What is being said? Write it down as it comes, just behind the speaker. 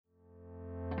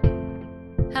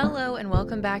Hello and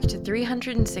welcome back to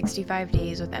 365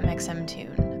 Days with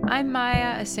mxmtoon. I'm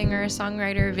Maya, a singer,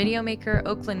 songwriter, videomaker,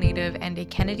 Oakland native, and a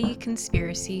Kennedy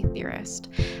conspiracy theorist.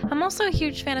 I'm also a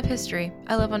huge fan of history.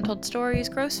 I love untold stories,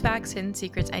 gross facts, hidden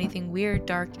secrets, anything weird,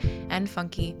 dark, and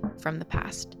funky from the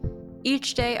past.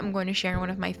 Each day, I'm going to share one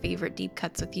of my favorite deep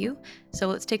cuts with you, so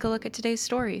let's take a look at today's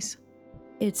stories.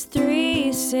 It's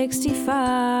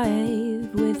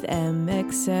 365 with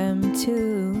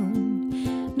mxmtoon.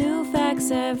 New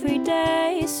facts every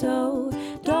day, so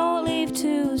don't leave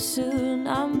too soon.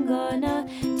 I'm gonna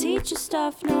teach you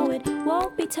stuff, no it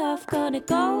won't be tough. Gonna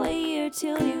go a year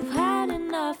till you've had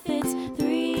enough. It's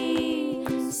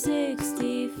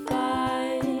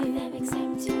 365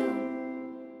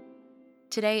 mxmtoon.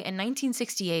 Today, in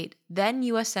 1968, then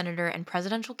U.S. Senator and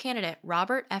presidential candidate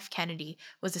Robert F. Kennedy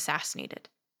was assassinated.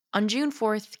 On June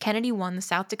 4th, Kennedy won the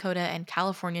South Dakota and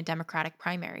California Democratic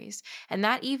primaries, and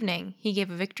that evening, he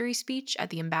gave a victory speech at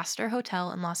the Ambassador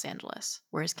Hotel in Los Angeles,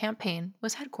 where his campaign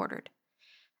was headquartered.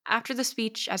 After the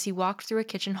speech, as he walked through a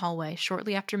kitchen hallway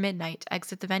shortly after midnight to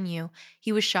exit the venue,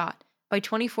 he was shot by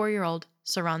 24-year-old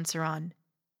Sirhan Sirhan.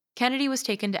 Kennedy was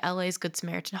taken to LA's Good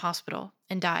Samaritan Hospital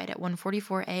and died at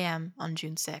 1:44 a.m. on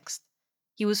June 6th.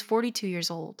 He was 42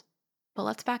 years old. But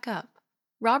let's back up.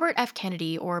 Robert F.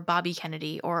 Kennedy, or Bobby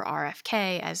Kennedy, or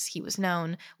RFK as he was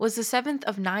known, was the seventh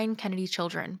of 9 Kennedy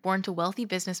children born to wealthy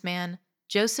businessman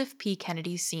Joseph P.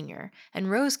 Kennedy Sr.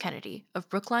 and Rose Kennedy of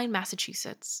Brookline,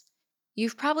 Massachusetts.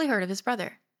 You've probably heard of his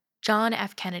brother, John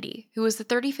F. Kennedy, who was the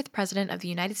 35th president of the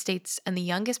United States and the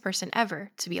youngest person ever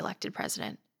to be elected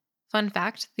president. Fun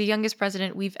fact, the youngest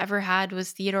president we've ever had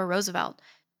was Theodore Roosevelt,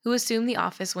 who assumed the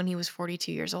office when he was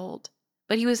 42 years old.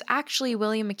 But he was actually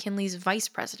William McKinley's vice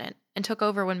president and took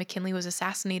over when McKinley was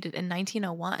assassinated in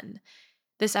 1901.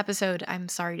 This episode, I'm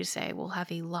sorry to say, will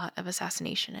have a lot of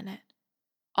assassination in it.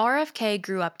 RFK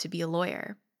grew up to be a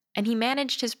lawyer, and he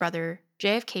managed his brother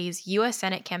JFK's U.S.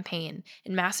 Senate campaign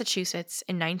in Massachusetts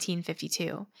in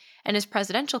 1952 and his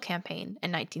presidential campaign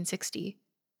in 1960.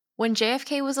 When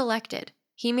JFK was elected,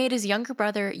 he made his younger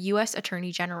brother U.S.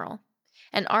 Attorney General,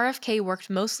 and RFK worked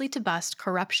mostly to bust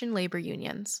corruption labor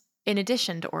unions, in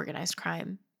addition to organized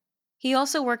crime. He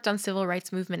also worked on civil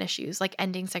rights movement issues like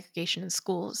ending segregation in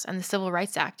schools and the Civil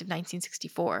Rights Act of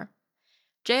 1964.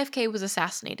 JFK was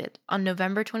assassinated on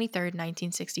November 23,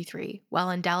 1963, while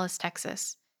in Dallas,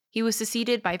 Texas. He was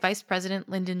succeeded by Vice President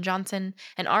Lyndon Johnson,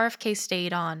 and RFK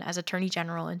stayed on as Attorney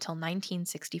General until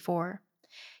 1964.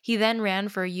 He then ran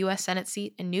for a U.S. Senate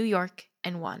seat in New York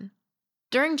and won.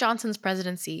 During Johnson's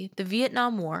presidency, the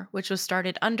Vietnam War, which was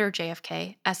started under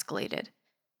JFK, escalated.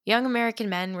 Young American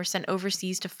men were sent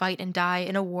overseas to fight and die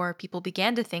in a war people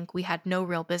began to think we had no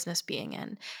real business being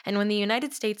in. And when the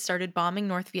United States started bombing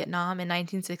North Vietnam in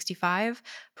 1965,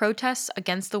 protests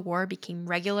against the war became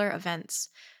regular events.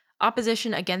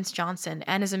 Opposition against Johnson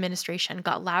and his administration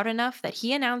got loud enough that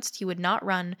he announced he would not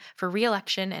run for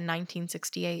re-election in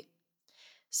 1968.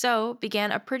 So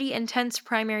began a pretty intense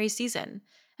primary season.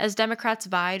 As Democrats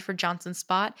vied for Johnson's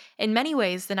spot, in many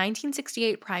ways the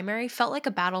 1968 primary felt like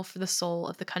a battle for the soul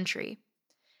of the country.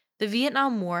 The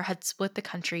Vietnam War had split the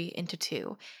country into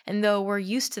two, and though we're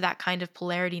used to that kind of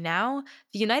polarity now,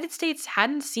 the United States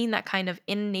hadn't seen that kind of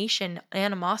in-nation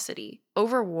animosity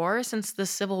over war since the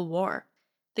Civil War.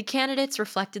 The candidates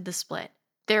reflected the split.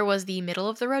 There was the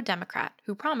middle-of-the-road Democrat,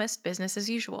 who promised business as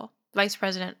usual, Vice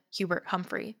President Hubert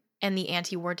Humphrey, and the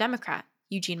anti-war Democrat,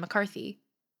 Eugene McCarthy.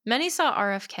 Many saw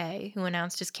RFK, who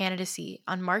announced his candidacy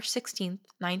on March 16,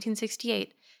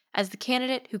 1968, as the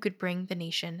candidate who could bring the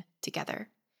nation together.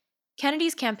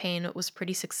 Kennedy's campaign was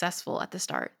pretty successful at the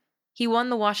start. He won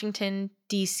the Washington,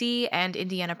 D.C., and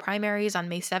Indiana primaries on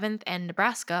May 7th and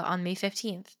Nebraska on May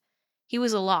 15th. He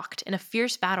was locked in a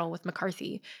fierce battle with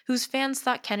McCarthy, whose fans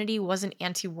thought Kennedy wasn't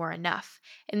anti-war enough,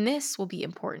 and this will be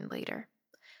important later.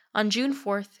 On June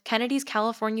 4th, Kennedy's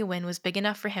California win was big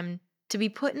enough for him to be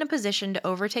put in a position to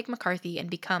overtake McCarthy and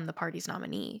become the party's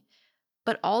nominee.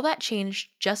 But all that changed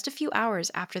just a few hours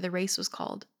after the race was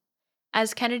called.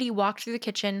 As Kennedy walked through the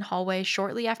kitchen hallway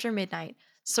shortly after midnight,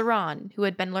 Sirhan, who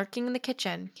had been lurking in the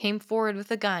kitchen, came forward with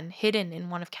a gun hidden in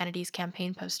one of Kennedy's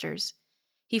campaign posters.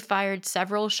 He fired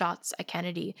several shots at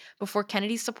Kennedy before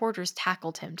Kennedy's supporters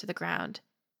tackled him to the ground.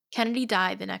 Kennedy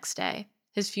died the next day.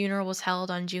 His funeral was held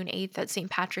on June 8th at St.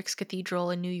 Patrick's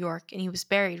Cathedral in New York, and he was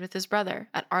buried with his brother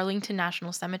at Arlington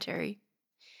National Cemetery.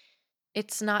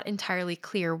 It's not entirely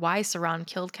clear why Sirhan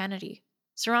killed Kennedy.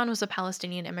 Sirhan was a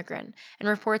Palestinian immigrant, and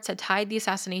reports had tied the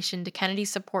assassination to Kennedy's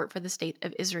support for the State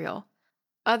of Israel.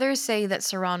 Others say that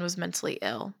Sirhan was mentally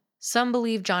ill. Some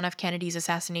believe John F. Kennedy's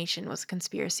assassination was a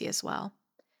conspiracy as well.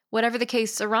 Whatever the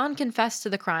case, Saran confessed to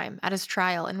the crime at his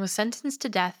trial and was sentenced to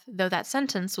death, though that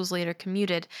sentence was later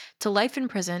commuted to life in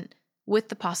prison with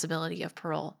the possibility of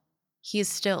parole. He is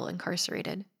still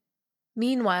incarcerated.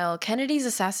 Meanwhile, Kennedy's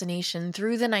assassination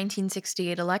threw the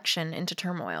 1968 election into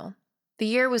turmoil. The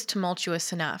year was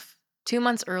tumultuous enough. 2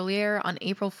 months earlier, on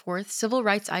April 4th, civil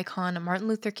rights icon Martin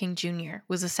Luther King Jr.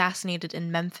 was assassinated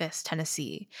in Memphis,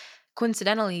 Tennessee.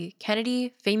 Coincidentally,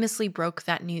 Kennedy famously broke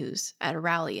that news at a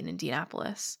rally in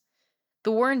Indianapolis.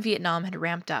 The war in Vietnam had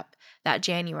ramped up that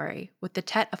January with the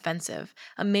Tet Offensive,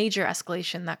 a major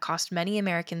escalation that cost many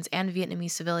Americans and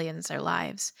Vietnamese civilians their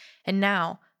lives. And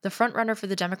now, the frontrunner for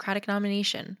the Democratic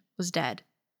nomination was dead.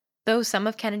 Though some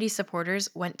of Kennedy's supporters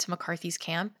went to McCarthy's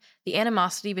camp, the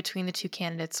animosity between the two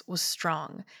candidates was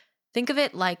strong. Think of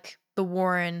it like the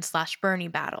Warren/Bernie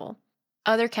battle.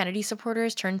 Other Kennedy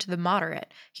supporters turned to the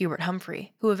moderate, Hubert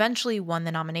Humphrey, who eventually won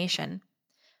the nomination.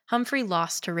 Humphrey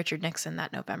lost to Richard Nixon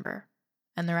that November,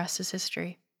 and the rest is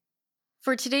history.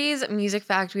 For today's music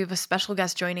fact, we have a special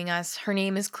guest joining us. Her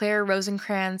name is Claire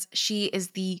Rosenkrantz. She is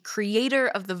the creator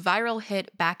of the viral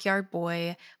hit Backyard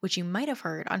Boy, which you might have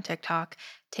heard on TikTok.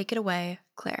 Take it away,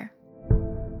 Claire.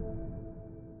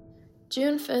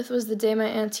 June 5th was the day my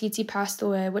Aunt Titi passed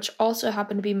away, which also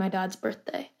happened to be my dad's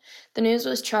birthday. The news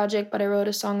was tragic, but I wrote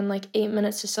a song in like 8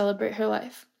 minutes to celebrate her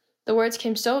life. The words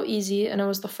came so easy, and it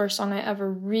was the first song I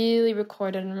ever really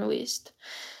recorded and released.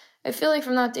 I feel like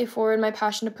from that day forward, my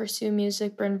passion to pursue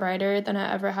music burned brighter than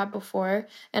I ever had before,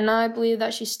 and now I believe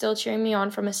that she's still cheering me on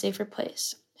from a safer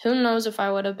place. Who knows if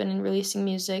I would have been releasing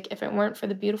music if it weren't for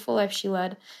the beautiful life she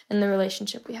led and the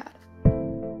relationship we had.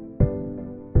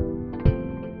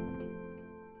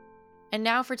 And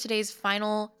now for today's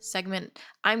final segment,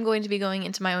 I'm going to be going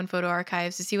into my own photo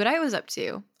archives to see what I was up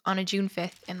to on a June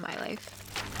 5th in my life.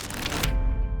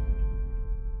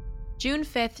 June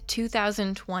 5th,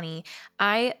 2020,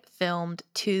 I filmed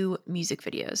 2 music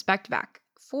videos back to back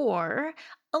for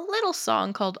a little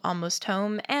song called Almost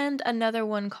Home and another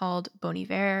one called Bon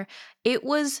Iver. It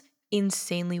was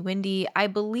insanely windy. I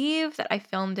believe that I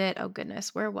filmed it, oh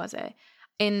goodness, where was it?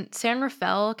 In San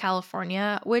Rafael,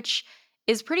 California, which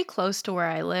is pretty close to where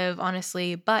I live,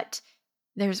 honestly, but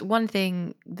there's one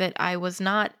thing that I was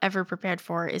not ever prepared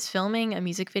for is filming a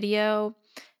music video,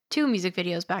 2 music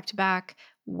videos back to back,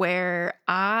 where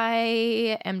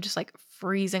I am just like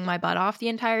freezing my butt off the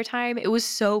entire time. It was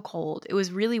so cold. It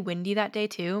was really windy that day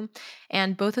too.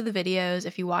 And both of the videos,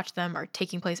 if you watch them, are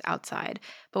taking place outside.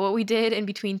 But what we did in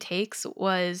between takes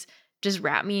was just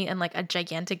wrap me in like a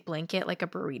gigantic blanket, like a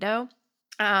burrito.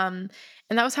 And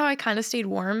that was how I kind of stayed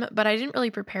warm, but I didn't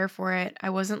really prepare for it. I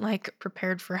wasn't like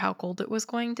prepared for how cold it was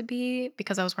going to be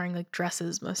because I was wearing like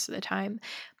dresses most of the time.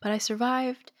 But I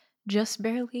survived just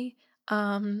barely.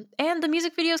 And the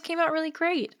music videos came out really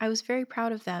great. I was very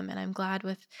proud of them, and I'm glad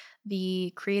with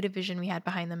the creative vision we had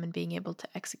behind them and being able to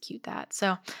execute that.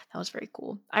 So that was very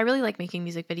cool. I really like making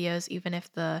music videos, even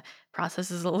if the process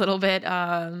is a little bit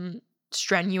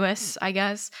strenuous, I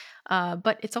guess.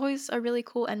 But it's always a really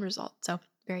cool end result. So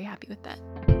very happy with that.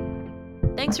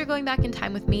 Thanks for going back in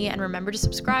time with me, and remember to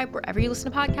subscribe wherever you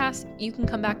listen to podcasts. You can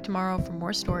come back tomorrow for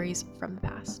more stories from the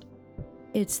past.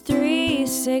 It's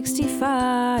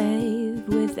 365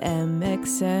 with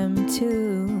MXM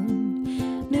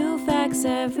New facts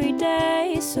every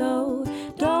day, so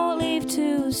don't leave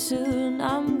too soon.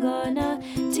 I'm gonna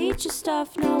teach you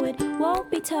stuff, no it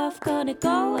won't be tough. Gonna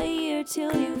go a year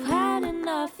till you've had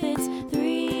enough. It's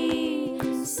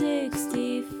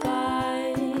 365